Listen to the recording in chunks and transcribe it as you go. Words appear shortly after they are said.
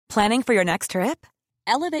Planning for your next trip?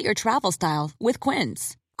 Elevate your travel style with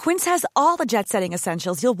Quince. Quince has all the jet-setting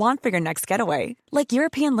essentials you'll want for your next getaway, like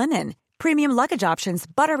European linen, premium luggage options,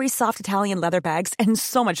 buttery soft Italian leather bags, and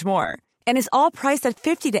so much more. And is all priced at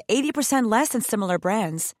 50 to 80% less than similar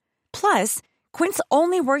brands. Plus, Quince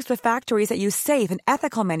only works with factories that use safe and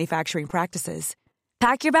ethical manufacturing practices.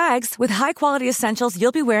 Pack your bags with high-quality essentials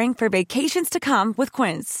you'll be wearing for vacations to come with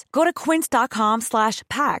Quince. Go to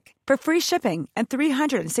quince.com/pack for free shipping and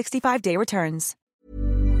 365-day returns.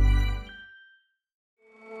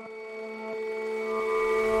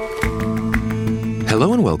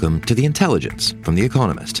 Hello and welcome to The Intelligence from The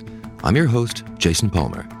Economist. I'm your host, Jason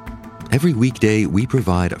Palmer. Every weekday, we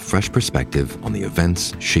provide a fresh perspective on the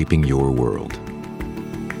events shaping your world.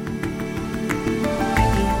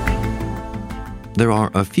 There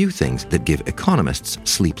are a few things that give economists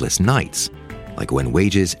sleepless nights, like when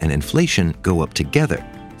wages and inflation go up together,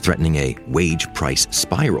 threatening a wage price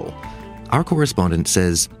spiral. Our correspondent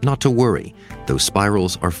says not to worry. Those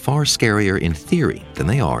spirals are far scarier in theory than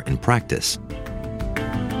they are in practice.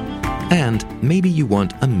 And maybe you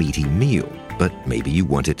want a meaty meal, but maybe you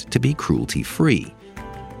want it to be cruelty-free.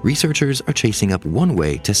 Researchers are chasing up one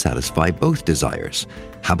way to satisfy both desires.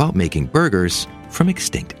 How about making burgers from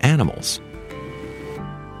extinct animals?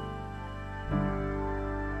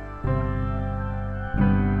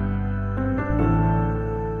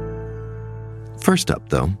 First up,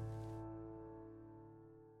 though,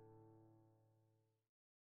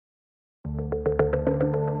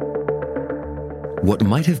 what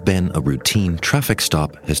might have been a routine traffic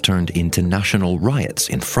stop has turned into national riots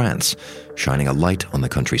in France, shining a light on the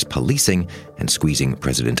country's policing and squeezing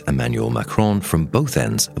President Emmanuel Macron from both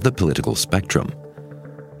ends of the political spectrum.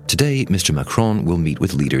 Today, Mr. Macron will meet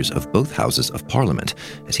with leaders of both houses of parliament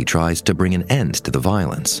as he tries to bring an end to the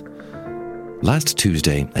violence. Last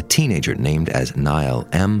Tuesday, a teenager named as Naël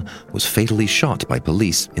M. was fatally shot by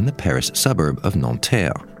police in the Paris suburb of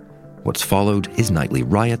Nanterre. What's followed is nightly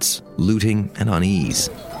riots, looting, and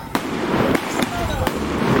unease.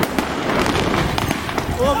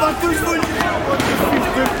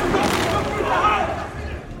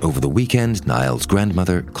 Over the weekend, Naël's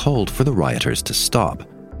grandmother called for the rioters to stop.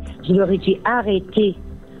 Je leur ai dit arrêtez,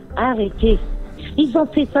 arrêtez. Ils ont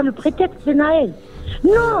fait ça le prétexte de Naël.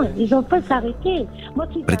 No, ils ont pas s'arrêter.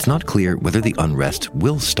 But it's not clear whether the unrest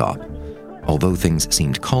will stop. Although things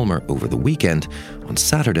seemed calmer over the weekend, on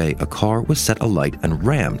Saturday a car was set alight and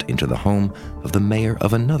rammed into the home of the mayor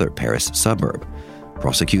of another Paris suburb.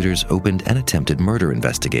 Prosecutors opened an attempted murder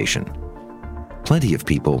investigation. Plenty of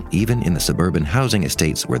people, even in the suburban housing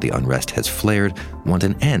estates where the unrest has flared, want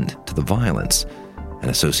an end to the violence. An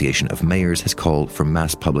association of mayors has called for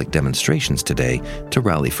mass public demonstrations today to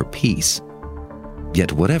rally for peace.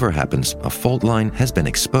 Yet whatever happens, a fault line has been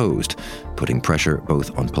exposed, putting pressure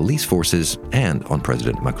both on police forces and on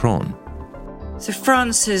President Macron. So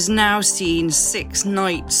France has now seen 6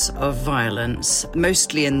 nights of violence,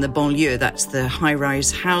 mostly in the banlieue, that's the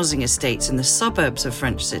high-rise housing estates in the suburbs of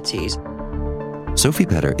French cities. Sophie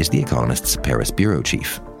Petter is The Economist's Paris bureau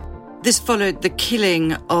chief. This followed the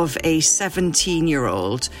killing of a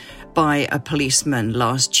 17-year-old by a policeman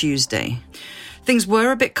last Tuesday. Things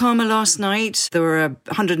were a bit calmer last night. There were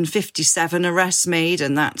 157 arrests made,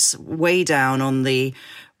 and that's way down on the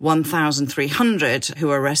 1,300 who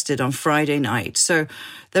were arrested on Friday night. So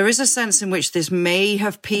there is a sense in which this may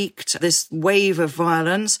have peaked, this wave of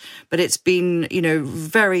violence, but it's been,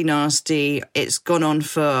 very nasty. It's gone on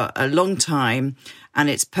for a long time, and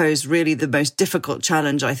it's posed really the most difficult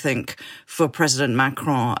challenge, I think, for President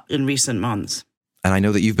Macron in recent months. And I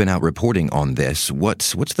know that you've been out reporting on this.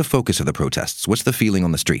 What's the focus of the protests? What's the feeling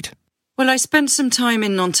on the street? Well, I spent some time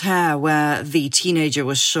in Nanterre where the teenager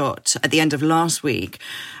was shot at the end of last week.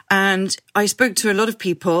 And I spoke to a lot of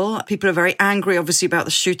people. People are very angry, obviously, about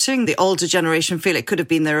the shooting. The older generation feel it could have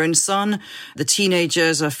been their own son. The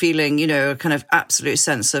teenagers are feeling, a kind of absolute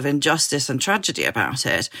sense of injustice and tragedy about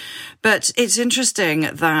it. But it's interesting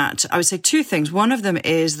that I would say 2 things. One of them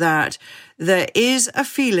is that there is a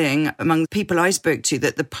feeling among the people I spoke to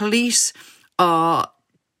that the police are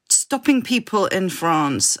stopping people in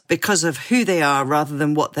France because of who they are rather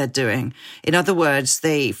than what they're doing. In other words,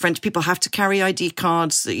 French people have to carry ID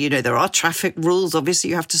cards. There are traffic rules. Obviously,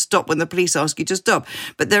 you have to stop when the police ask you to stop.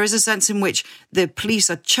 But there is a sense in which the police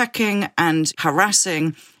are checking and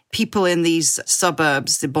harassing people in these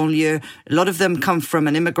suburbs, the banlieue. A lot of them come from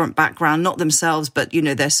an immigrant background, not themselves, but,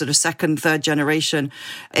 they're sort of 2nd, 3rd generation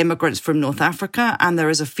immigrants from North Africa. And there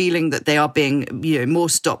is a feeling that they are being, more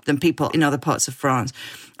stopped than people in other parts of France.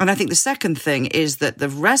 And I think the second thing is that the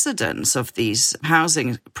residents of these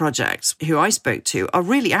housing projects who I spoke to are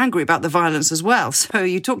really angry about the violence as well. So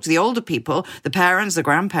you talk to the older people, the parents, the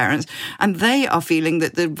grandparents, and they are feeling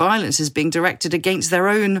that the violence is being directed against their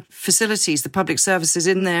own facilities, the public services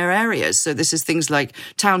in their areas. So this is things like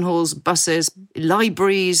town halls, buses,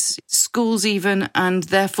 libraries, schools even, and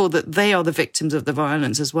therefore that they are the victims of the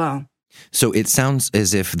violence as well. So it sounds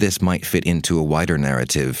as if this might fit into a wider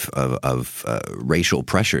narrative of racial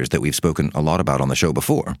pressures that we've spoken a lot about on the show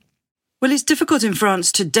before. Well, it's difficult in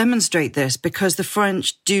France to demonstrate this because the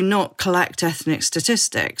French do not collect ethnic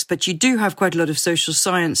statistics, but you do have quite a lot of social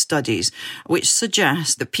science studies which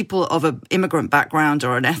suggest that people of an immigrant background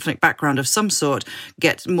or an ethnic background of some sort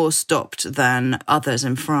get more stopped than others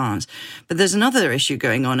in France. But there's another issue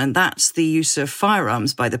going on, and that's the use of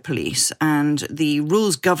firearms by the police. And the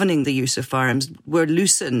rules governing the use of firearms were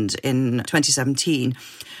loosened in 2017.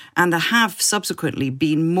 And there have subsequently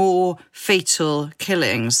been more fatal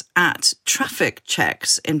killings at traffic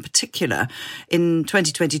checks in particular. In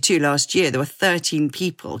 2022, last year, there were 13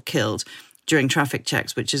 people killed during traffic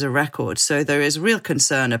checks, which is a record. So there is real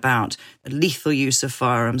concern about lethal use of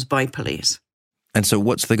firearms by police. And so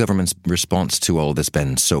what's the government's response to all this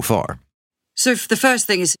been so far? So the first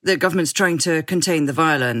thing is the government's trying to contain the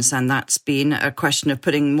violence, and that's been a question of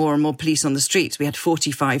putting more and more police on the streets. We had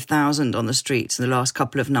 45,000 on the streets in the last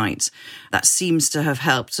couple of nights. That seems to have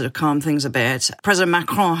helped sort of calm things a bit. President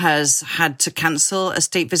Macron has had to cancel a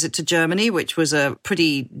state visit to Germany, which was a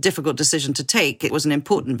pretty difficult decision to take. It was an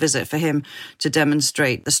important visit for him to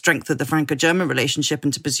demonstrate the strength of the Franco-German relationship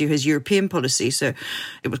and to pursue his European policy. So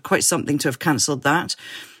it was quite something to have cancelled that.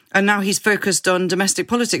 And now he's focused on domestic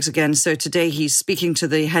politics again. So today he's speaking to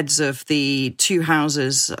the heads of the two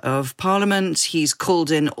houses of parliament. He's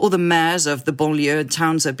called in all the mayors of the banlieue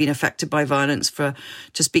towns that have been affected by violence to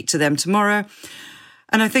speak to them tomorrow.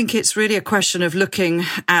 And I think it's really a question of looking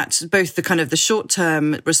at both the kind of the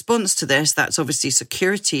short-term response to this, that's obviously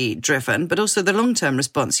security-driven, but also the long-term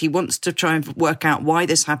response. He wants to try and work out why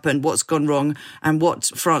this happened, what's gone wrong, and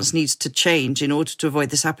what France needs to change in order to avoid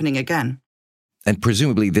this happening again. And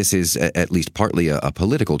presumably this is at least partly a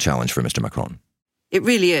political challenge for Mr. Macron. It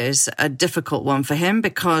really is a difficult one for him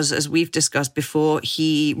because, as we've discussed before,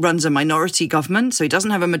 he runs a minority government, so he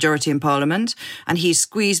doesn't have a majority in parliament, and he's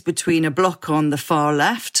squeezed between a bloc on the far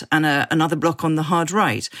left and another bloc on the hard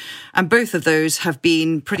right. And both of those have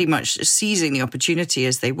been pretty much seizing the opportunity,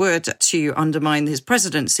 as they would, to undermine his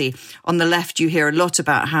presidency. On the left, you hear a lot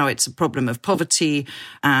about how it's a problem of poverty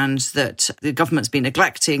and that the government's been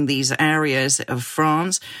neglecting these areas of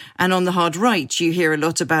France. And on the hard right, you hear a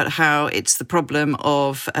lot about how it's the problem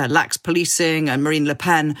of lax policing, and Marine Le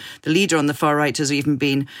Pen, the leader on the far right, has even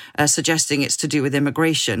been suggesting it's to do with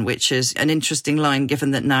immigration, which is an interesting line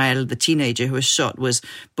given that Naël, the teenager who was shot, was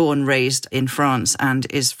born, raised in France and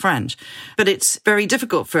is French. But it's very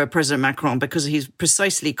difficult for President Macron because he's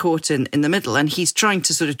precisely caught in the middle, and he's trying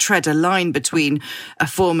to sort of tread a line between a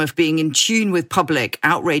form of being in tune with public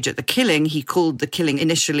outrage at the killing. He called the killing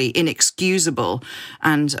initially inexcusable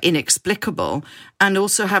and inexplicable, and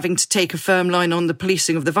also having to take a firm line on the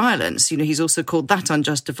policing of the violence. You know, he's also called that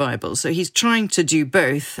unjustifiable. So he's trying to do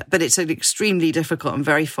both, but it's an extremely difficult and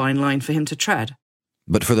very fine line for him to tread.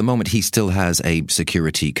 But for the moment, he still has a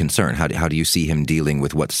security concern. How do you see him dealing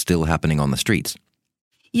with what's still happening on the streets?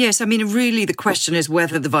 Yes, I mean, really the question is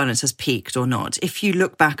whether the violence has peaked or not. If you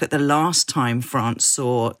look back at the last time France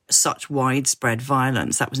saw such widespread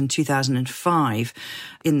violence, that was in 2005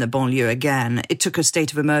 in the banlieue again. It took a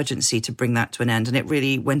state of emergency to bring that to an end, and it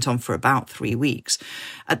really went on for about 3 weeks.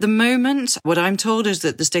 At the moment, what I'm told is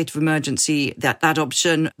that the state of emergency, that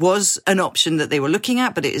option was an option that they were looking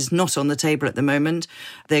at, but it is not on the table at the moment.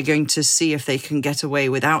 They're going to see if they can get away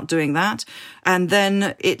without doing that. And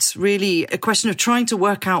then it's really a question of trying to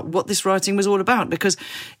work out what this rioting was all about, because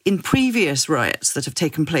in previous riots that have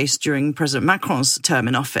taken place during President Macron's term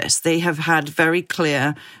in office, they have had very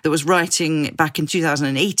clear, there was rioting back in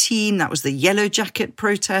 2018, that was the Yellow Jacket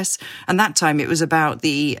protests, and that time it was about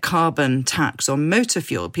the carbon tax on motor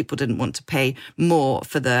fuel. People didn't want to pay more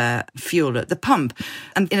for their fuel at the pump.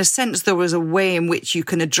 And in a sense, there was a way in which you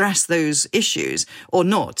can address those issues, or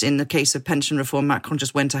not. In the case of pension reform, Macron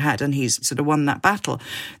just went ahead and he's sort of won that battle.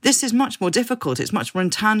 This is much more difficult. It's much more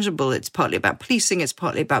intangible. It's partly about policing. It's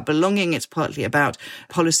partly about belonging. It's partly about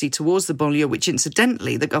policy towards the banlieue, which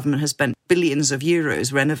incidentally, the government has spent billions of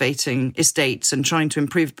euros renovating estates and trying to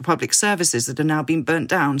improve the public services that are now being burnt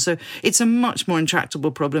down. So it's a much more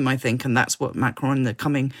intractable problem, I think, and that's what Macron in the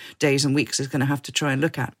coming days and weeks is going to have to try and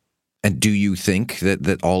look at. And do you think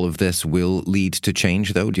that all of this will lead to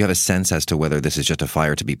change, though? Do you have a sense as to whether this is just a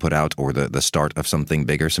fire to be put out or the start of something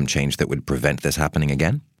bigger, some change that would prevent this happening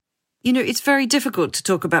again? You know, it's very difficult to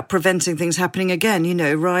talk about preventing things happening again. You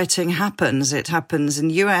know, rioting happens. It happens in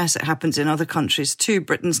the US. It happens in other countries too.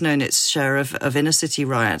 Britain's known its share of inner city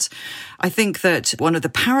riots. I think that one of the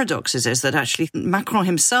paradoxes is that actually Macron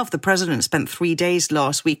himself, the president, spent 3 days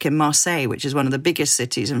last week in Marseille, which is one of the biggest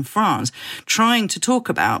cities in France, trying to talk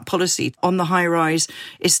about policy on the high-rise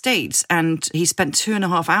estates. And he spent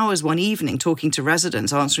 2.5 hours one evening talking to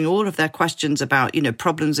residents, answering all of their questions about, you know,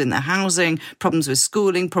 problems in their housing, problems with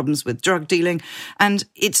schooling, problems with drug dealing. And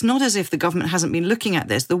it's not as if the government hasn't been looking at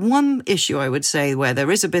this. The one issue I would say where there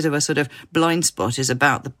is a bit of a sort of blind spot is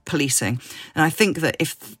about the policing. And I think that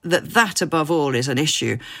if that above all is an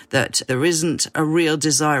issue, that there isn't a real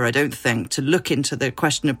desire, I don't think, to look into the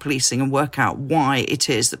question of policing and work out why it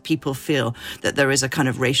is that people feel that there is a kind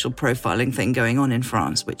of racial profiling thing going on in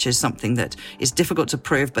France, which is something that is difficult to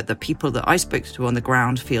prove, but the people that I spoke to on the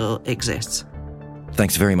ground feel exists.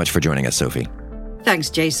 Thanks very much for joining us, Sophie.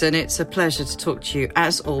 Thanks, Jason. It's a pleasure to talk to you,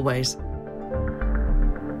 as always.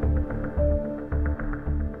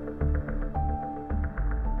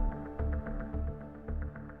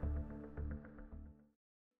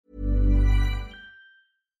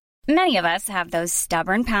 Many of us have those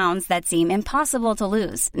stubborn pounds that seem impossible to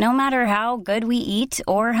lose, no matter how good we eat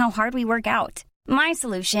or how hard we work out. My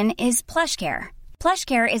solution is PlushCare.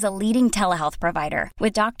 PlushCare is a leading telehealth provider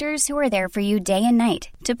with doctors who are there for you day and night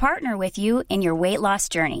to partner with you in your weight loss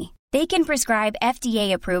journey. They can prescribe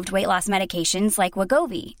FDA-approved weight loss medications like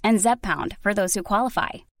Wegovy and Zepbound for those who qualify.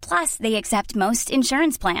 Plus, they accept most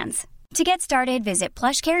insurance plans. To get started, visit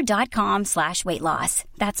plushcare.com/weightloss.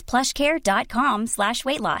 That's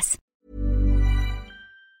plushcare.com/weightloss.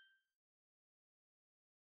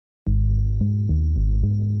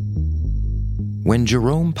 When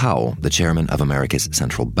Jerome Powell, the chairman of America's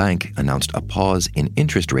central bank, announced a pause in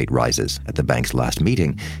interest rate rises at the bank's last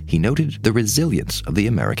meeting, he noted the resilience of the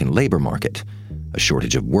American labor market. A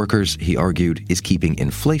shortage of workers, he argued, is keeping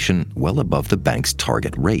inflation well above the bank's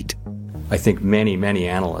target rate. I think many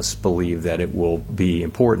analysts believe that it will be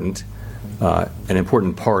important, an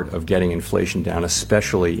important part of getting inflation down,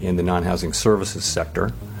 especially in the non-housing services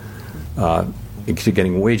sector, to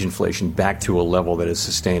getting wage inflation back to a level that is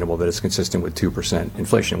sustainable, that is consistent with 2%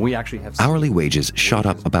 inflation. We actually have hourly wages shot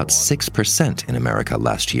up about 6% in America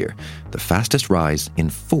last year, the fastest rise in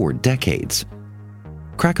 4 decades.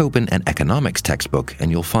 Crack open an economics textbook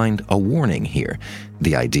and you'll find a warning here.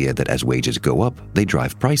 The idea that as wages go up, they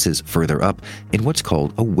drive prices further up in what's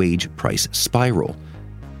called a wage price spiral.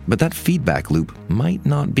 But that feedback loop might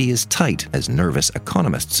not be as tight as nervous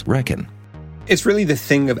economists reckon. It's really the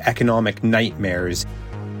thing of economic nightmares.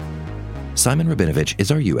 Simon Rabinovich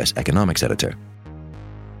is our U.S. economics editor.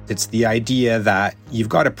 It's the idea that you've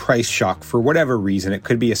got a price shock for whatever reason. It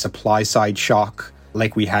could be a supply side shock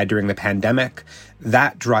like we had during the pandemic.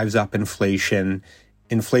 That drives up inflation.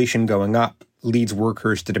 Inflation going up leads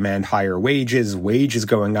workers to demand higher wages. Wages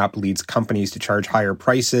going up leads companies to charge higher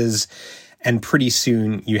prices. And pretty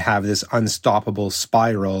soon you have this unstoppable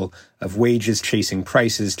spiral of wages chasing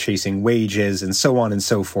prices, chasing wages, and so on and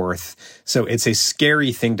so forth. So it's a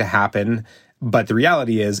scary thing to happen, but the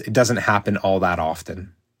reality is it doesn't happen all that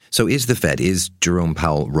often. So is Jerome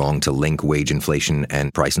Powell wrong to link wage inflation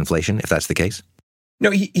and price inflation, if that's the case? No,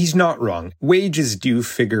 he's not wrong. Wages do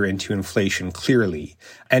figure into inflation clearly.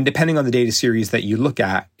 And depending on the data series that you look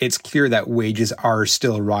at, it's clear that wages are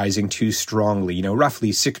still rising too strongly. You know,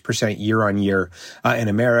 roughly 6% year on year in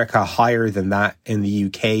America, higher than that in the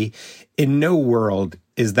UK. In no world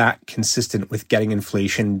is that consistent with getting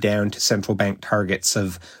inflation down to central bank targets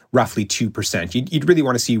of roughly 2%. You'd really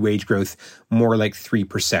want to see wage growth more like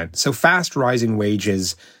 3%. So fast rising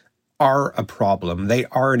wages are a problem. They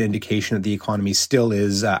are an indication that the economy still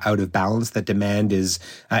is out of balance, that demand is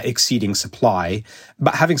exceeding supply.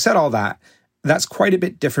 But having said all that, that's quite a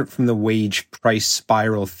bit different from the wage price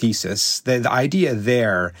spiral thesis. The idea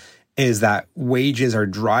there is that wages are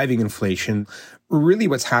driving inflation. Really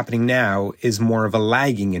what's happening now is more of a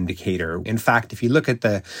lagging indicator. In fact, if you look at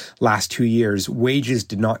the last 2 years, wages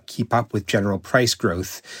did not keep up with general price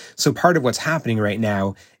growth. So part of what's happening right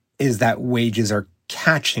now is that wages are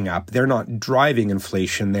catching up. They're not driving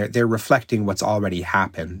inflation. They're reflecting what's already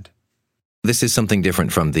happened. This is something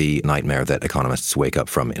different from the nightmare that economists wake up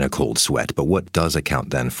from in a cold sweat. But what does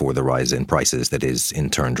account then for the rise in prices that is in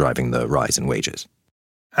turn driving the rise in wages?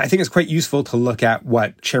 I think it's quite useful to look at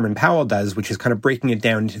what Chairman Powell does, which is kind of breaking it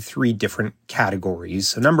down into 3 different categories.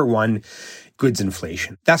 So number 1, goods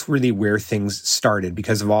inflation. That's really where things started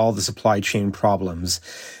because of all the supply chain problems.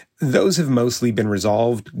 those have mostly been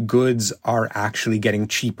resolved. Goods are actually getting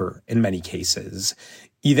cheaper in many cases.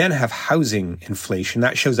 You then have housing inflation.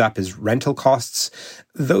 That shows up as rental costs.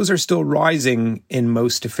 Those are still rising in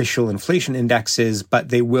most official inflation indexes, but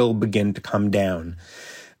they will begin to come down.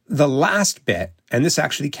 The last bit, and this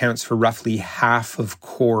actually counts for roughly half of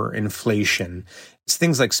core inflation, it's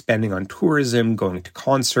things like spending on tourism, going to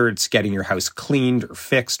concerts, getting your house cleaned or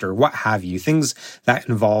fixed or what have you, things that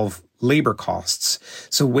involve labor costs.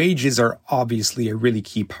 So wages are obviously a really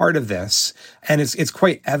key part of this. And it's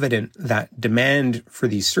quite evident that demand for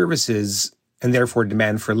these services and therefore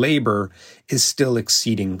demand for labor is still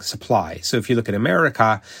exceeding supply. So if you look at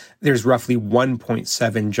America, there's roughly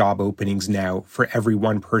 1.7 job openings now for every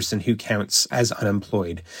one person who counts as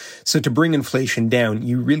unemployed. So to bring inflation down,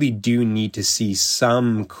 you really do need to see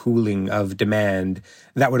some cooling of demand.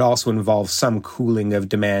 That would also involve some cooling of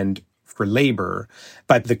demand for labor.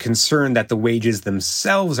 But the concern that the wages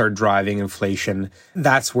themselves are driving inflation,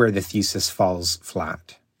 that's where the thesis falls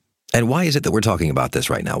flat. And why is it that we're talking about this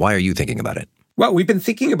right now? Why are you thinking about it? Well, we've been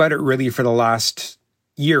thinking about it really for the last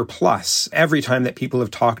year plus. Every time that people have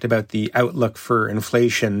talked about the outlook for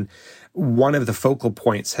inflation, one of the focal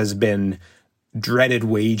points has been dreaded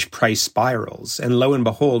wage price spirals. And lo and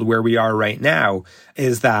behold, where we are right now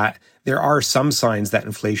is that there are some signs that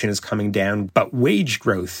inflation is coming down, but wage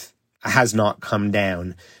growth has not come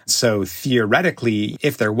down. So theoretically,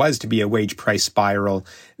 if there was to be a wage price spiral,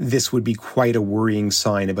 this would be quite a worrying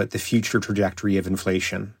sign about the future trajectory of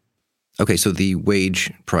inflation. Okay, so the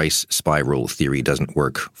wage price spiral theory doesn't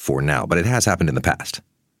work for now, but it has happened in the past.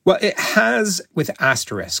 Well, it has with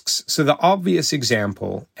asterisks. So the obvious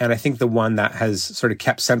example, and I think the one that has sort of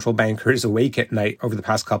kept central bankers awake at night over the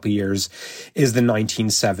past couple of years, is the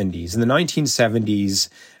 1970s. In the 1970s,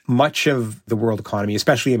 much of the world economy,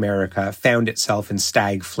 especially America, found itself in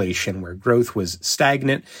stagflation, where growth was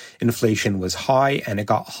stagnant, inflation was high, and it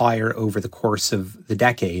got higher over the course of the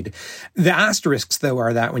decade. The asterisks, though,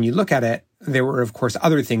 are that when you look at it, there were, of course,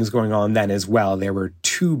 other things going on then as well. There were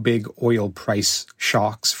two big oil price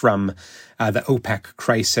shocks from the OPEC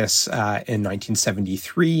crisis in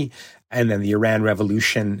 1973, and then the Iran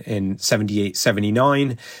Revolution in 78,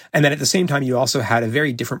 79. And then at the same time, you also had a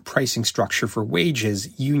very different pricing structure for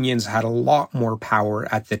wages. Unions had a lot more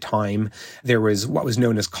power at the time. There was what was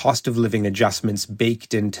known as cost of living adjustments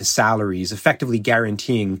baked into salaries, effectively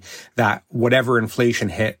guaranteeing that whatever inflation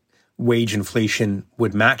hit, wage inflation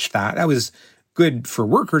would match that. That was good for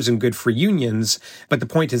workers and good for unions. But the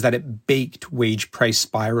point is that it baked wage price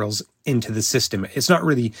spirals into the system. It's not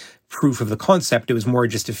really proof of the concept. It was more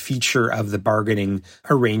just a feature of the bargaining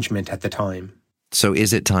arrangement at the time. So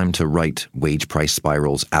is it time to write wage price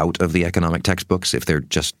spirals out of the economic textbooks if they're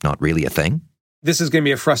just not really a thing? This is going to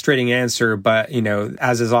be a frustrating answer, but,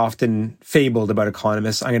 as is often fabled about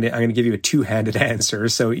economists, I'm going to give you a two-handed answer.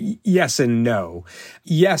 So yes and no.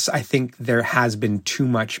 Yes, I think there has been too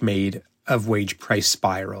much made of wage price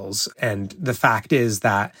spirals. And the fact is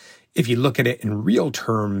that if you look at it in real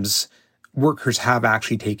terms, workers have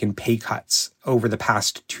actually taken pay cuts over the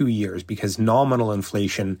past 2 years because nominal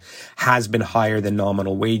inflation has been higher than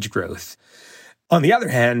nominal wage growth. On the other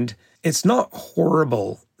hand, it's not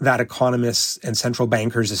horrible that economists and central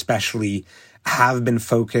bankers especially have been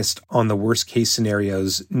focused on the worst case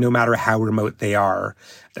scenarios, no matter how remote they are.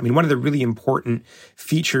 I mean, one of the really important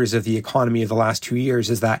features of the economy of the last 2 years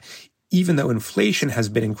is that even though inflation has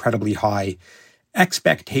been incredibly high,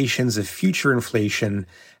 expectations of future inflation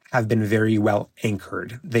have been very well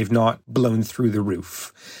anchored. They've not blown through the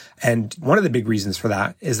roof. And one of the big reasons for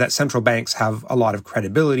that is that central banks have a lot of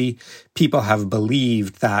credibility. People have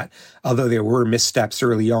believed that although there were missteps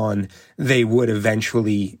early on, they would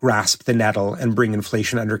eventually grasp the nettle and bring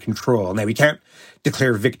inflation under control. Now, we can't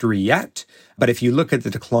declare victory yet, but if you look at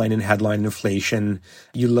the decline in headline inflation,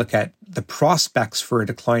 you look at the prospects for a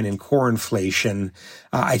decline in core inflation,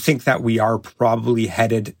 I think that we are probably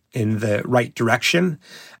headed in the right direction.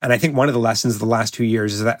 And I think one of the lessons of the last 2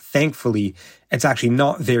 years is that thankfully, it's actually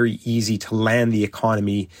not very easy to land the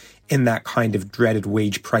economy in that kind of dreaded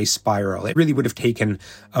wage price spiral. It really would have taken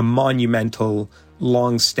a monumental,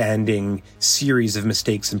 long-standing series of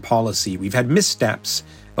mistakes in policy. We've had missteps,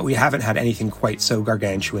 but we haven't had anything quite so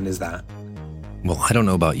gargantuan as that. Well, I don't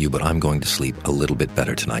know about you, but I'm going to sleep a little bit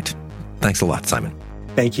better tonight. Thanks a lot, Simon.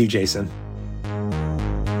 Thank you, Jason.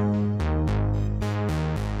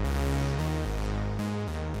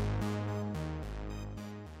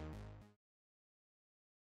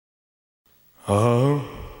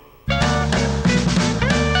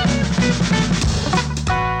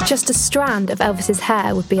 Just a strand of Elvis's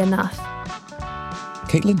hair would be enough.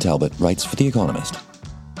 Caitlin Talbot writes for The Economist.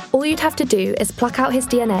 All All you'd have to do is pluck out his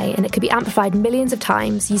DNA and it could be amplified millions of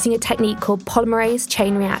times using a technique called polymerase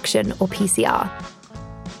chain reaction, or PCR.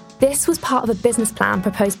 This was part of a business plan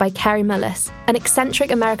proposed by Kary Mullis, an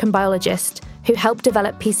eccentric American biologist who helped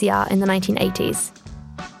develop PCR in the 1980s.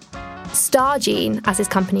 Stargene, as his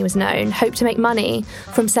company was known, hoped to make money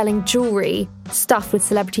from selling jewellery stuffed with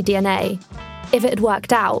celebrity DNA. If it had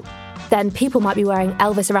worked out, then people might be wearing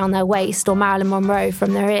Elvis around their waist or Marilyn Monroe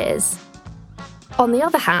from their ears. On the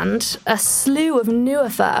other hand, a slew of newer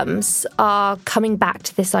firms are coming back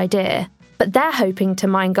to this idea, but they're hoping to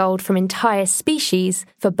mine gold from entire species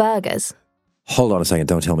for burgers. Hold on a second,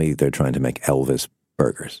 don't tell me they're trying to make Elvis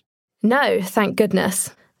burgers. No, thank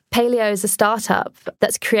goodness. Paleo is a startup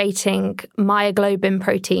that's creating myoglobin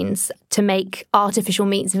proteins to make artificial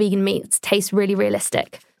meats, vegan meats, taste really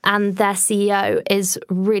realistic. And their CEO is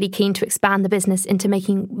really keen to expand the business into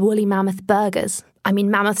making woolly mammoth burgers. I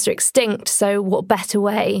mean, mammoths are extinct, so what better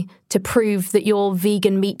way to prove that your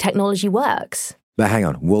vegan meat technology works? But hang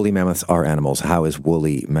on, woolly mammoths are animals. How is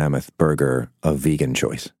woolly mammoth burger a vegan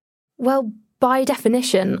choice? Well, by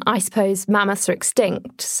definition, I suppose mammoths are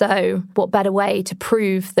extinct, so what better way to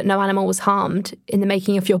prove that no animal was harmed in the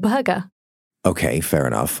making of your burger? Okay, fair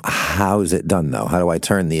enough. How's it done, though? How do I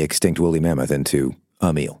turn the extinct woolly mammoth into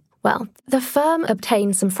a meal? Well, the firm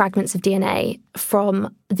obtained some fragments of DNA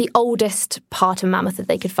from the oldest part of mammoth that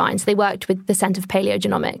they could find. So they worked with the Centre for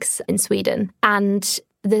Paleogenomics in Sweden. And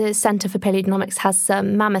the Centre for Paleogenomics has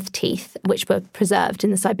some mammoth teeth, which were preserved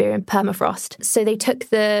in the Siberian permafrost. So they took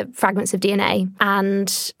the fragments of DNA,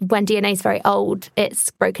 and when DNA is very old,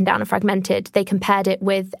 it's broken down and fragmented. They compared it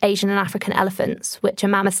with Asian and African elephants, which are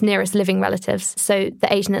mammoth's nearest living relatives. So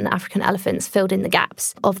the Asian and African elephants filled in the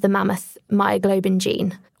gaps of the mammoth myoglobin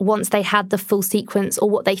gene. Once they had the full sequence, or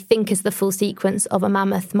what they think is the full sequence of a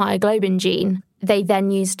mammoth myoglobin gene, they then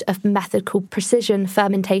used a method called precision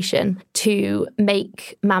fermentation to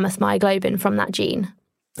make mammoth myoglobin from that gene.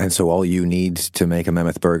 And so all you need to make a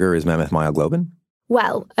mammoth burger is mammoth myoglobin?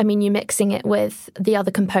 Well, I mean, you're mixing it with the other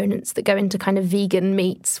components that go into kind of vegan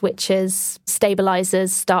meats, which is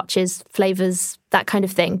stabilizers, starches, flavors, that kind of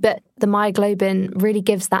thing. But the myoglobin really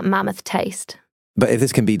gives that mammoth taste. But if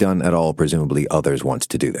this can be done at all, presumably others want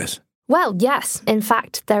to do this. Well, yes. In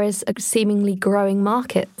fact, there is a seemingly growing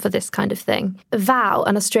market for this kind of thing. Vow,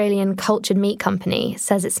 an Australian cultured meat company,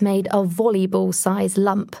 says it's made a volleyball-sized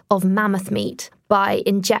lump of mammoth meat by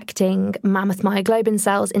injecting mammoth myoglobin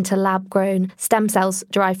cells into lab-grown stem cells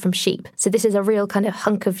derived from sheep. So this is a real kind of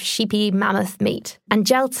hunk of sheepy mammoth meat. And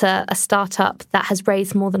Gelta, a startup that has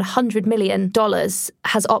raised more than $100 million,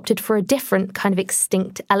 has opted for a different kind of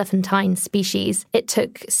extinct elephantine species. It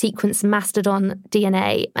took sequenced mastodon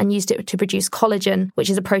DNA and used it to produce collagen, which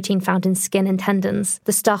is a protein found in skin and tendons.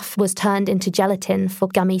 The stuff was turned into gelatin for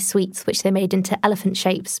gummy sweets, which they made into elephant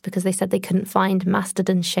shapes because they said they couldn't find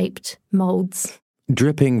mastodon-shaped molds.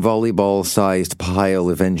 Dripping volleyball-sized pile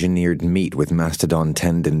of engineered meat with mastodon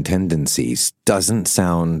tendon tendencies doesn't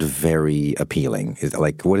sound very appealing.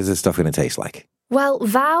 What is this stuff going to taste like? Well,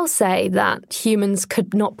 Vow say that humans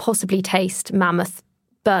could not possibly taste mammoth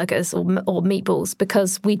burgers or meatballs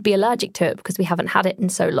because we'd be allergic to it because we haven't had it in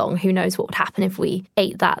so long. Who knows what would happen if we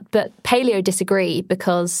ate that? But Paleo disagree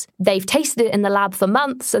because they've tasted it in the lab for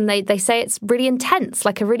months and they say it's really intense,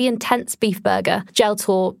 like a really intense beef burger.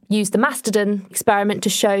 Geltor used the mastodon experiment to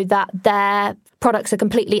show that their products are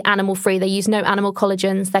completely animal-free. They use no animal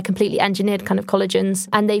collagens. They're completely engineered kind of collagens.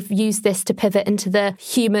 And they've used this to pivot into the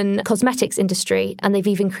human cosmetics industry. And they've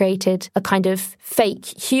even created a kind of fake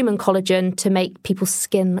human collagen to make people's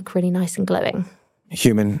skin look really nice and glowing.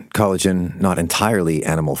 Human collagen, not entirely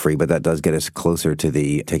animal-free, but that does get us closer to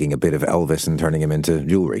the taking a bit of Elvis and turning him into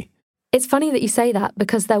jewelry. It's funny that you say that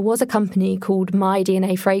because there was a company called My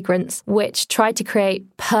DNA Fragrance which tried to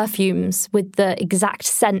create perfumes with the exact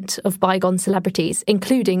scent of bygone celebrities,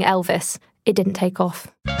 including Elvis. It didn't take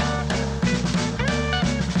off.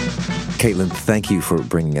 Caitlin, thank you for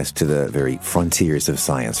bringing us to the very frontiers of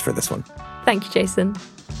science for this one. Thank you, Jason.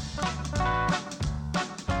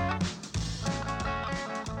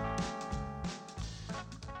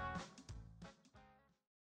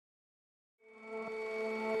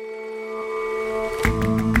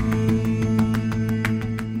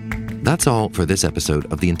 That's all for this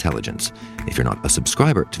episode of The Intelligence. If you're not a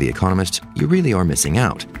subscriber to The Economist, you really are missing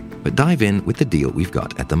out. But dive in with the deal we've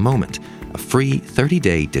got at the moment, a free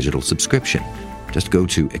 30-day digital subscription. Just go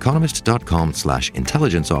to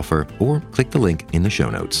economist.com/intelligence offer or click the link in the show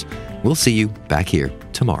notes. We'll see you back here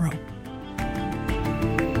tomorrow.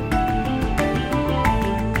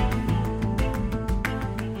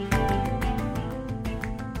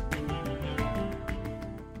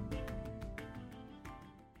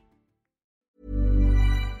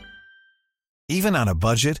 Even on a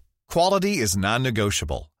budget, quality is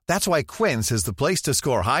non-negotiable. That's why Quince is the place to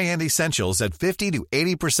score high-end essentials at 50 to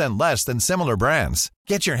 80% less than similar brands.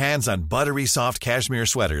 Get your hands on buttery soft cashmere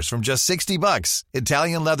sweaters from just $60,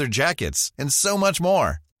 Italian leather jackets, and so much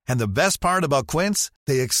more. And the best part about Quince,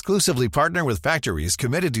 they exclusively partner with factories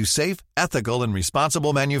committed to safe, ethical, and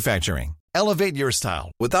responsible manufacturing. Elevate your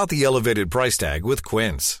style without the elevated price tag with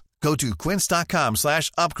Quince. Go to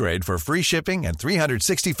quince.com/upgrade for free shipping and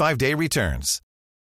 365-day returns.